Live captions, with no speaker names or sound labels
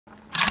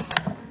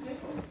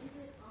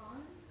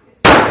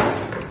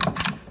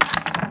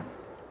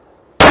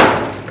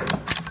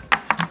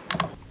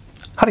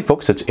Howdy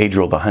folks, it's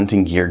Adriel the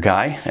Hunting Gear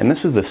Guy, and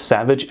this is the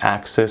Savage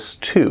Axis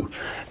 2.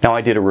 Now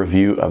I did a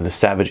review of the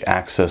Savage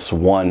Axis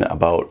 1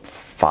 about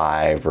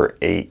 5 or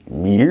 8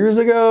 years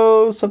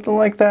ago, something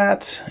like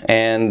that,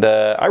 and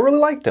I really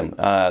liked them.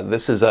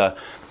 This is a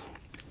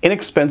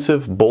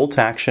inexpensive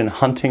bolt-action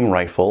hunting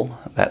rifle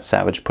that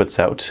Savage puts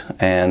out,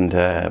 and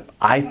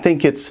I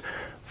think it's,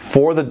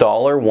 for the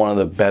dollar, one of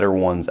the better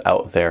ones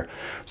out there.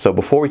 So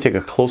before we take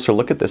a closer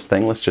look at this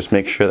thing, let's just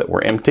make sure that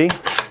we're empty.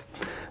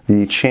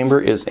 The chamber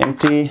is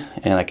empty,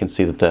 and I can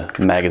see that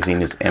the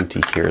magazine is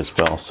empty here as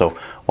well. So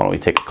why don't we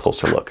take a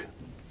closer look.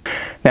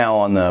 Now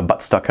on the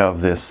buttstock of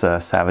this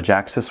Savage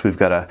Axis, we've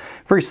got a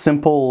very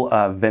simple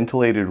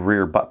ventilated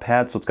rear butt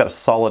pad. So it's got a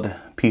solid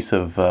piece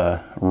of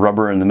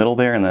rubber in the middle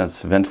there, and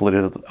that's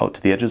ventilated out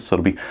to the edges, so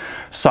it'll be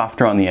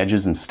softer on the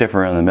edges and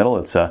stiffer in the middle.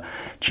 It's a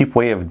cheap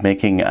way of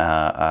making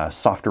a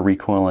softer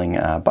recoiling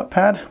butt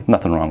pad.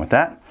 Nothing wrong with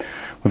that.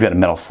 We've got a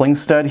metal sling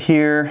stud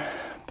here,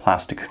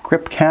 plastic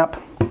grip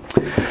cap.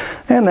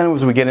 And then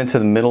as we get into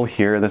the middle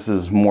here, this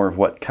is more of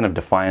what kind of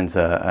defines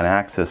an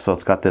Axis. So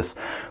it's got this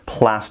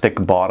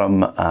plastic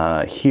bottom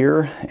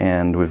here,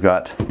 and we've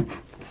got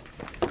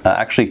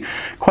actually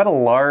quite a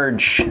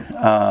large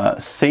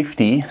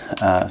safety.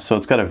 So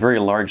it's got a very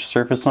large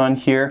surface on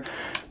here.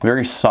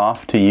 Very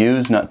soft to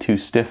use, not too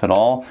stiff at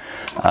all.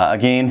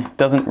 Again,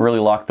 doesn't really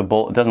lock the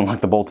bolt. It doesn't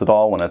lock the bolt at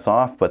all when it's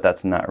off, but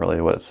that's not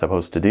really what it's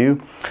supposed to do.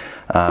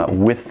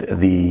 With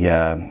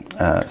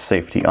the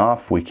safety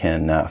off, we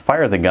can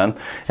fire the gun.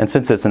 And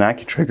since it's an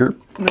AccuTrigger,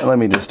 let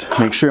me just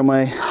make sure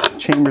my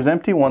chamber's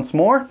empty once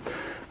more.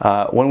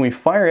 When we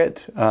fire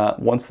it,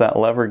 once that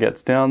lever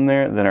gets down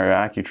there, then our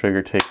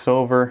AccuTrigger takes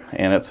over,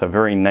 and it's a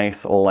very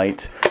nice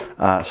light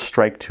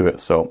strike to it.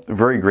 So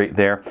very great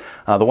there.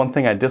 The one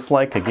thing I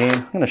dislike, again,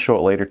 I'm going to show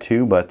it later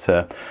too, but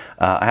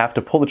I have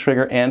to pull the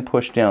trigger and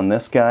push down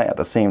this guy at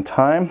the same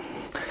time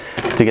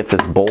to get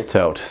this bolt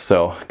out.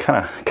 So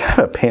kind of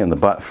a pain in the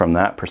butt from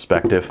that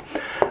perspective.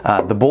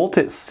 The bolt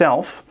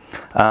itself,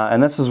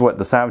 and this is what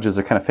the Savages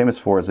are kind of famous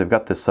for, is they've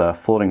got this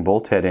floating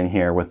bolt head in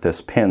here with this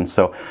pin.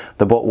 So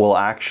the bolt will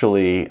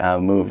actually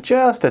move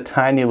just a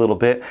tiny little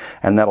bit,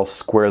 and that'll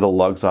square the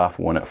lugs off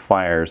when it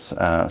fires.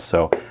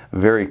 So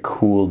very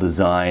cool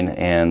design,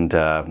 and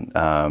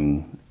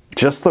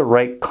just the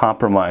right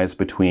compromise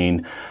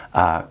between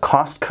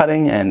cost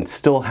cutting and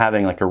still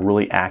having like a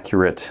really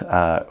accurate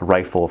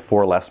rifle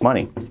for less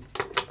money.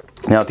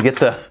 Now to get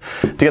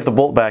the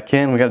bolt back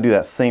in, we got to do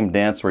that same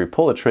dance where you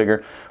pull the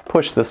trigger,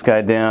 push this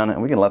guy down,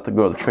 and we can let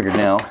go of the trigger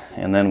now,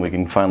 and then we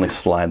can finally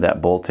slide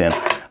that bolt in.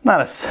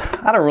 I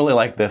don't really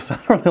like this. I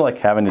don't really like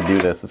having to do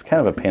this. It's kind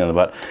of a pain in the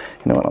butt.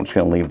 You know what? I'm just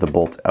going to leave the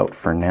bolt out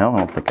for now. I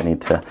don't think I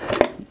need to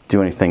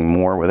do anything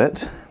more with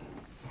it.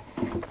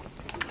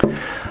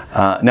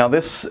 Now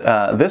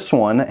this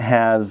one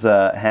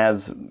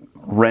has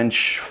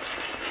wrench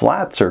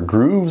flats or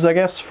grooves, I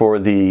guess, for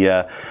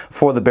the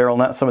barrel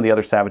nut. Some of the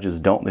other Savages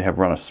don't. They have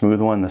run a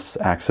smooth one. This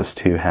Axis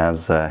 2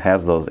 has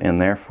those in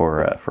there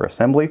for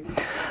assembly.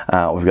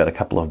 We've got a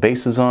couple of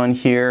bases on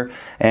here,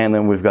 and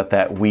then we've got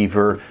that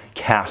Weaver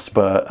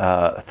Caspa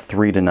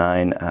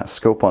 3-9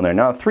 scope on there.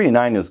 Now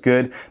 3-9 is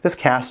good. This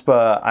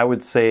Caspa, I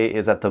would say,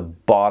 is at the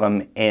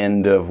bottom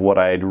end of what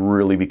I'd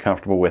really be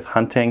comfortable with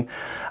hunting.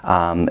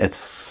 I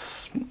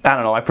don't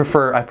know, I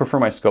prefer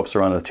my scopes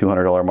around the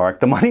 $200 mark.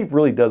 The money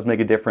really does make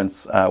a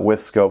difference with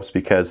scopes,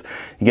 because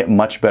you get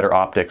much better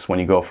optics when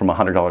you go from a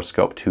 $100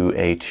 scope to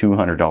a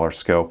 $200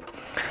 scope.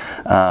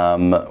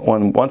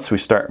 Once we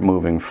start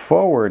moving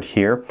forward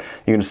here,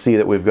 you're going to see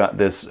that we've got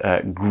this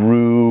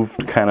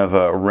grooved, kind of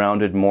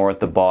rounded more at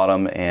the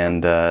bottom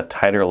and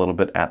tighter a little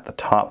bit at the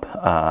top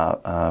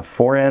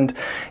fore end.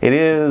 It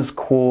is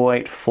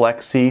quite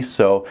flexy,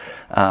 so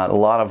a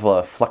lot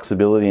of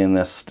flexibility in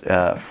this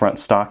front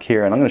stock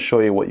here, and I'm going to show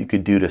you what you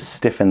could do to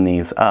stiffen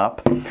these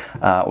up.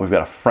 We've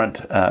got a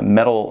front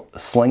metal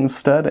sling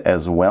stud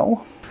as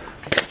well.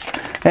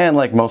 And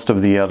like most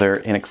of the other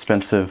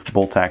inexpensive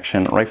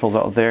bolt-action rifles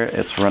out there,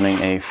 it's running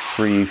a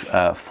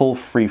full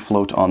free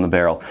float on the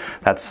barrel.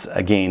 That's,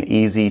 again,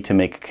 easy to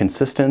make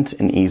consistent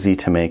and easy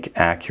to make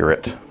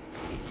accurate.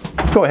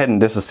 Go ahead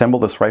and disassemble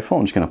this rifle.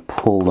 I'm just going to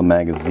pull the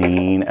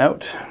magazine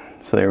out.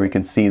 So there we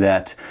can see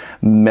that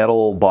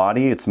metal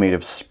body. It's made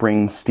of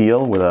spring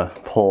steel with a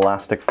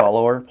plastic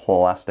follower,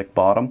 plastic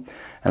bottom,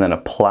 and then a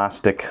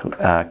plastic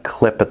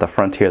clip at the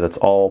front here that's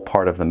all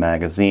part of the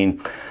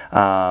magazine.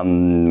 I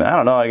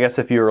don't know, I guess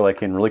if you're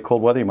like in really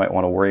cold weather, you might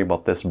want to worry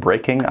about this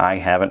breaking. I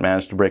haven't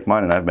managed to break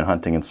mine, and I've been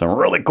hunting in some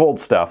really cold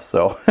stuff,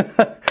 so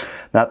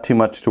not too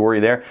much to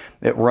worry there.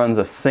 It runs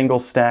a single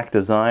stack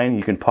design.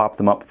 You can pop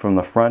them up from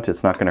the front.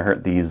 It's not going to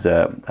hurt these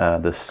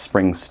the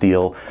spring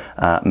steel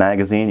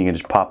magazine. You can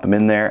just pop them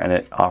in there, and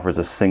it offers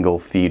a single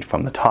feed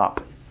from the top.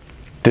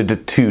 To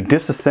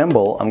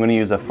disassemble, I'm going to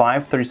use a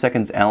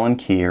 5/32 Allen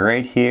key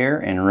right here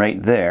and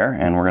right there,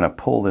 and we're going to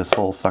pull this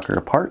whole sucker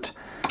apart.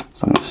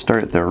 So I'm going to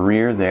start at the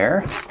rear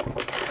there.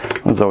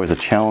 There's always a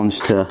challenge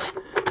to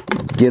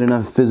get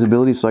enough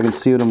visibility so I can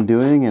see what I'm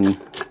doing and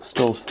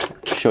still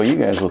show you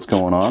guys what's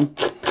going on.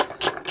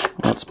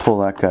 Let's pull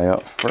that guy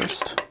out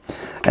first.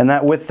 And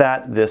that with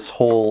that, this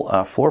whole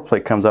floor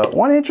plate comes out.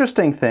 One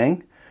interesting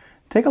thing,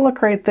 take a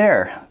look right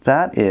there.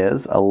 That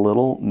is a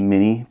little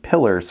mini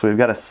pillar. So we've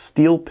got a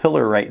steel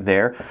pillar right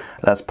there.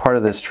 That's part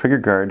of this trigger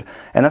guard.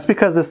 And that's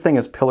because this thing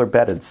is pillar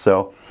bedded.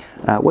 So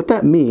what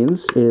that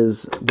means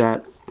is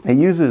that it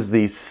uses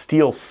these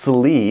steel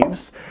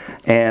sleeves,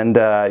 and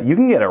you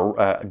can get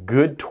a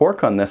good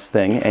torque on this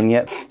thing and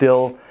yet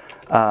still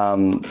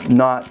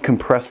not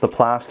compress the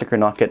plastic or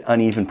not get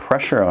uneven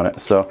pressure on it.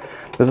 So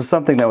this is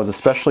something that was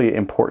especially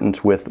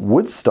important with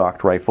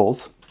wood-stocked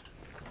rifles,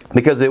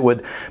 because it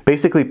would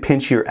basically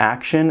pinch your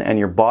action and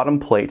your bottom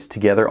plates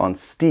together on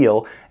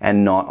steel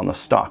and not on the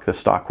stock. The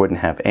stock wouldn't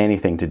have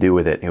anything to do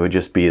with it. It would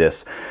just be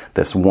this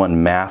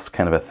one mass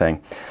kind of a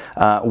thing.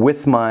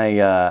 With my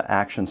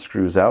action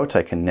screws out,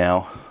 I can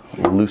now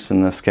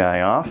loosen this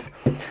guy off,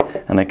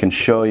 and I can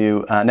show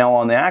you now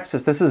on the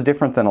Axis. This is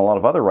different than a lot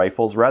of other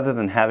rifles. Rather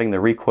than having the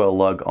recoil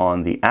lug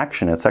on the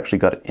action, it's actually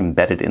got it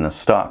embedded in the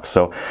stock.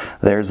 So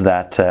there's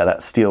that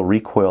that steel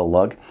recoil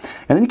lug,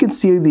 and then you can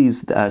see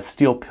these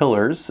steel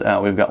pillars.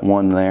 We've got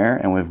one there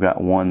and we've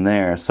got one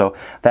there. So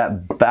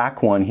that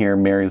back one here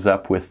marries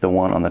up with the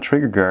one on the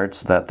trigger guard,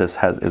 so that this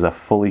is a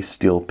fully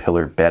steel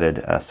pillar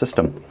bedded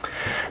system.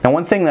 Now,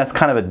 one thing that's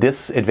kind of a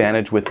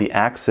disadvantage with the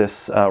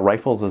Axis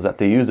rifles is that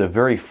they use a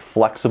very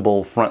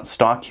flexible front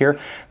stock here.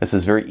 This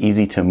is very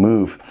easy to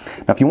move.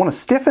 Now, if you want to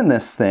stiffen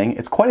this thing,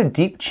 it's quite a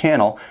deep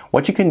channel.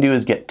 What you can do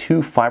is get two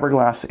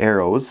fiberglass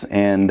arrows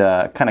and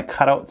kind of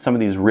cut out some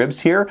of these ribs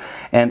here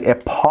and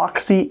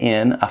epoxy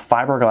in a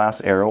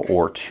fiberglass arrow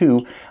or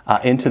two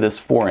into this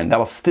forend.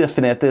 That'll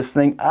stiffen this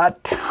thing a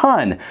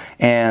ton,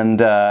 and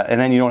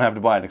then you don't have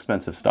to buy an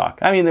expensive stock.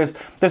 I mean, there's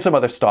some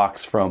other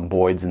stocks from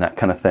Boyd's and that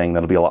kind of thing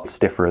that'll be a lot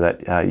stiffer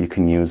that you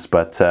can use,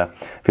 but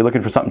if you're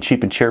looking for something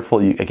cheap and cheerful,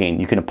 again,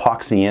 you can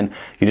epoxy in.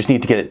 You just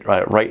need to get it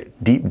right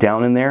deep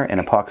down in there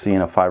and epoxy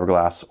in a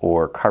fiberglass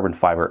or carbon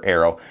fiber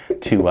arrow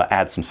to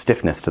add some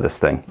stiffness to this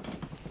thing.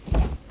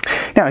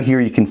 Now here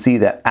you can see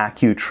that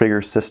Accu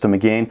trigger system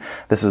again.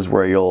 This is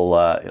where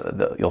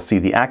you'll see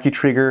the Accu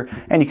trigger,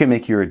 and you can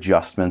make your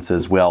adjustments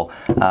as well.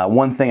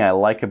 One thing I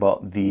like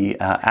about the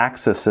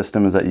Axis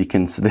system is that you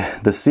can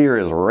the sear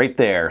is right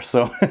there.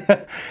 So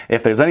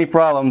if there's any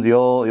problems,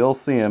 you'll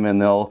see them,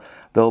 and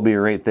they'll be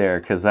right there,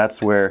 because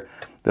that's where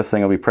this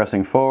thing will be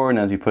pressing forward, and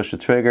as you push the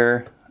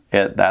trigger,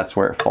 that's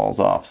where it falls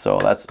off. So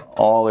that's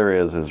all there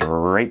is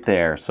right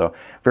there. So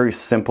very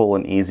simple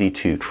and easy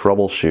to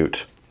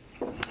troubleshoot.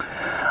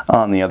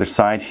 On the other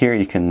side here,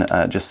 you can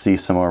just see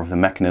some more of the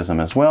mechanism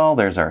as well.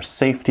 There's our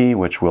safety,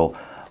 which will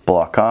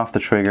block off the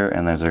trigger,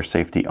 and there's our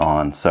safety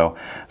on. So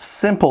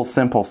simple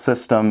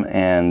system,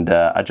 and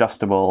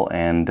adjustable,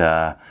 and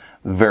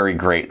very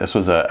great. This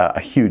was a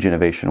huge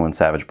innovation when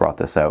Savage brought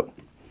this out.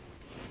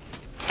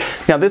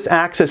 Now, this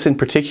Axis in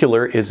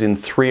particular is in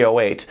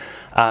 308.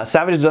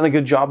 Savage has done a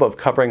good job of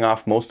covering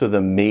off most of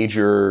the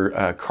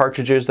major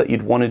cartridges that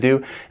you'd want to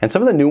do, and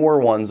some of the newer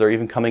ones are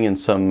even coming in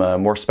some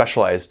more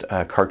specialized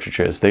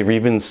cartridges. They've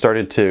even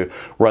started to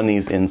run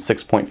these in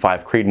 6.5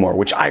 Creedmoor,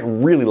 which I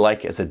really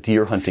like as a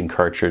deer hunting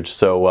cartridge.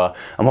 So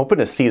I'm hoping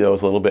to see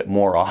those a little bit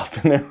more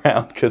often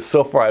around, because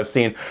so far I've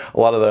seen a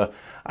lot of the,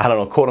 I don't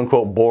know,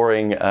 quote-unquote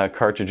boring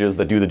cartridges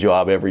that do the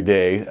job every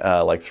day,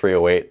 like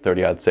 308,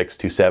 30-06,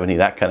 270,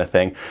 that kind of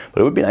thing.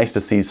 But it would be nice to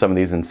see some of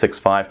these in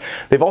 6.5.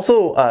 They've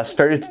also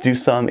started to do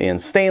some in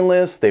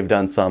stainless, they've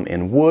done some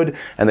in wood,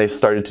 and they've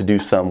started to do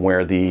some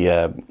where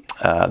the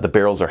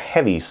barrels are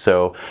heavy.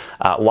 So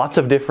lots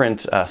of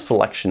different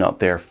selection out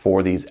there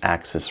for these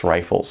Axis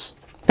rifles.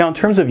 Now, in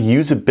terms of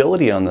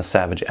usability on the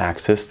Savage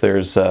Axis,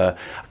 there's a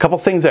couple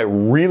things I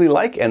really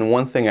like and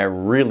one thing I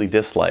really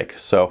dislike.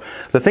 So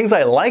the things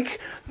I like,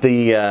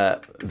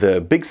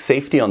 the big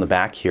safety on the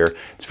back here.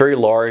 It's very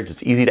large,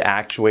 it's easy to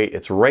actuate,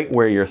 it's right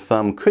where your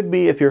thumb could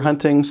be if you're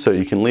hunting, so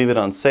you can leave it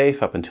on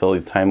safe up until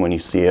the time when you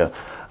see an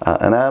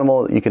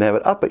animal. You can have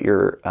it up at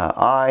your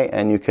eye,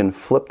 and you can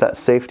flip that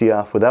safety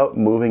off without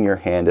moving your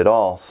hand at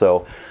all.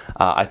 So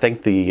I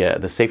think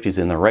the safety is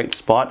in the right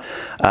spot.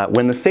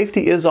 When the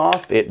safety is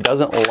off, it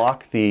doesn't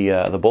lock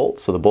the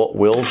bolt, so the bolt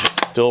will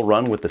still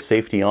run with the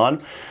safety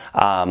on.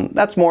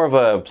 That's more of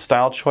a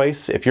style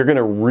choice. If you're going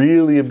to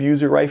really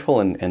abuse your rifle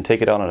and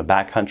take it out on a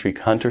backcountry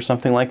hunt or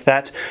something like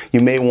that,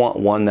 you may want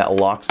one that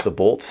locks the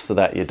bolt so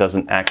that it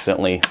doesn't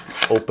accidentally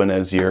open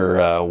as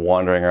you're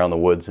wandering around the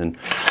woods and,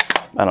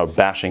 I don't know,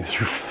 bashing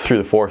through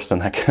the forest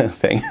and that kind of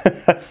thing.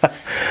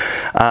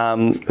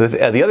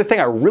 The other thing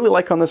I really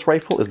like on this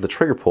rifle is the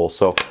trigger pull.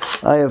 So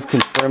I have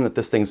confirmed that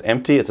this thing's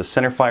empty. It's a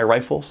center fire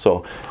rifle,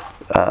 so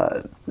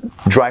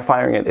dry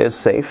firing it is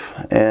safe.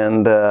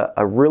 And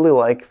I really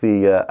like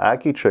the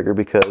Accu trigger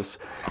because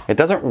it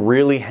doesn't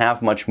really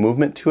have much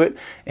movement to it,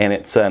 and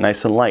it's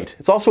nice and light.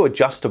 It's also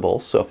adjustable,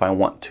 so if I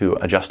want to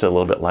adjust it a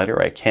little bit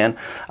lighter, I can.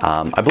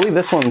 I believe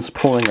this one's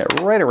pulling at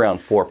right around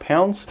 4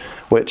 pounds,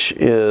 which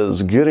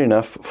is good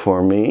enough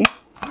for me,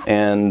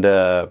 and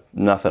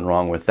nothing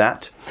wrong with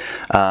that.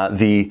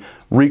 The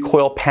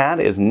recoil pad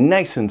is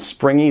nice and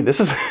springy. This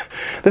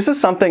is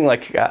something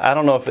like, I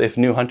don't know if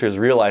new hunters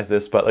realize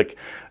this, but like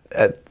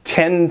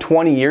 10,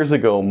 20 years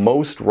ago,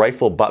 most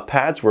rifle butt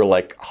pads were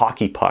like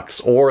hockey pucks,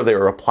 or they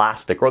were a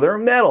plastic, or they were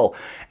metal.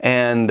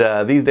 And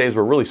these days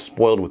we're really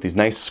spoiled with these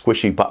nice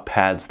squishy butt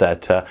pads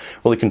that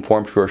really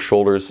conform to our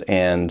shoulders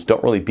and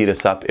don't really beat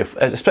us up,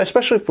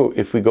 especially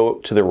if we go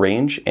to the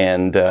range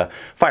and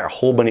fire a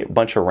whole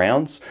bunch of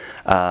rounds.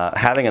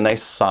 Having a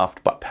nice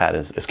soft butt pad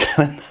is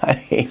kind of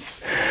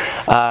nice.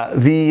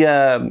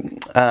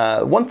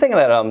 One thing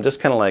that I'm just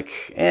kind of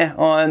like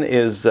on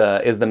is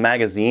the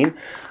magazine.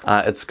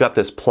 It's got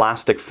this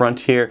plastic front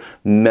here,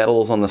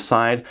 metals on the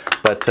side,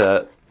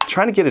 but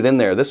trying to get it in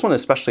there. This one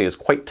especially is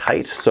quite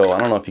tight, so I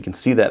don't know if you can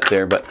see that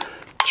there, but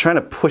trying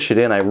to push it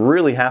in, I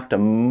really have to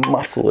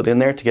muscle it in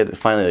there to get it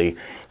finally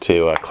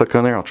to click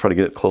on there. I'll try to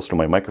get it close to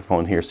my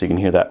microphone here so you can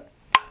hear that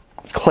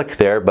click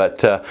there,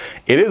 but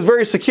it is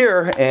very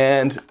secure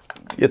and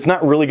it's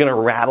not really going to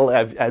rattle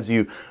as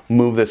you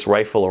move this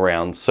rifle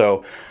around.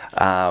 So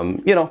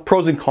you know,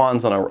 pros and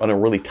cons on a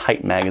really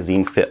tight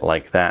magazine fit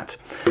like that.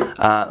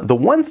 The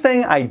one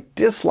thing I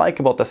dislike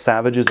about the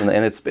Savages,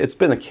 and it's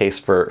been the case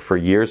for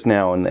years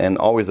now and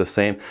always the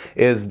same,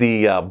 is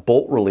the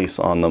bolt release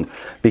on them.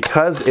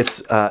 Because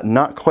it's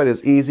not quite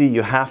as easy,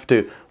 you have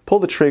to pull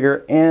the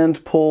trigger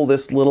and pull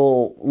this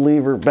little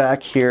lever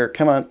back here.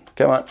 Come on,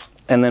 come on.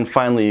 And then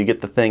finally you get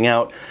the thing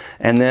out.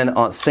 And then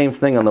same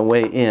thing on the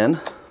way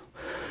in.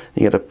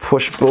 You got to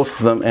push both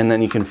of them, and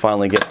then you can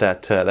finally get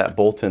that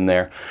bolt in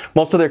there.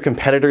 Most of their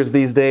competitors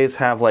these days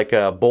have like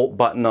a bolt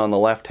button on the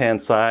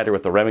left-hand side, or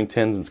with the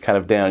Remingtons, it's kind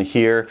of down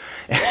here.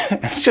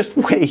 It's just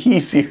way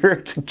easier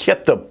to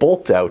get the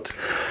bolt out.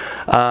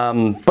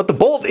 But the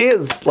bolt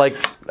is like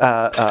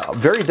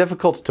very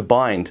difficult to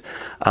bind.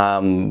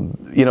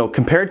 You know,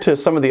 compared to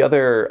some of the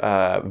other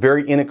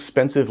very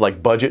inexpensive,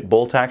 like budget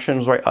bolt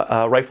action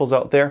rifles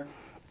out there.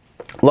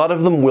 A lot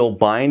of them will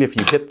bind if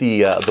you hit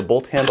the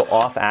bolt handle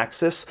off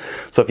axis.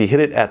 So if you hit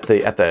it at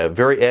the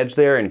very edge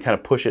there and kind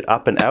of push it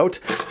up and out,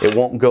 it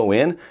won't go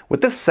in.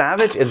 With this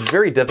Savage, it's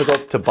very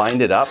difficult to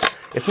bind it up.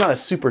 It's not a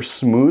super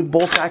smooth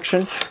bolt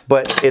action,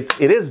 but it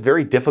is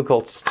very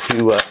difficult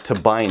to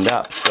bind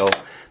up. So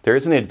there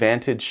is an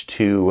advantage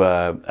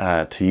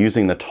to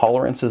using the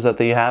tolerances that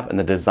they have and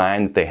the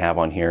design that they have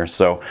on here.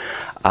 So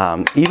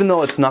even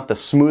though it's not the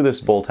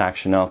smoothest bolt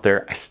action out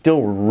there, I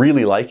still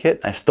really like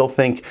it. I still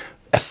think,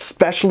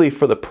 especially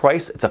for the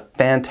price, it's a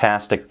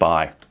fantastic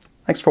buy.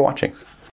 Thanks for watching.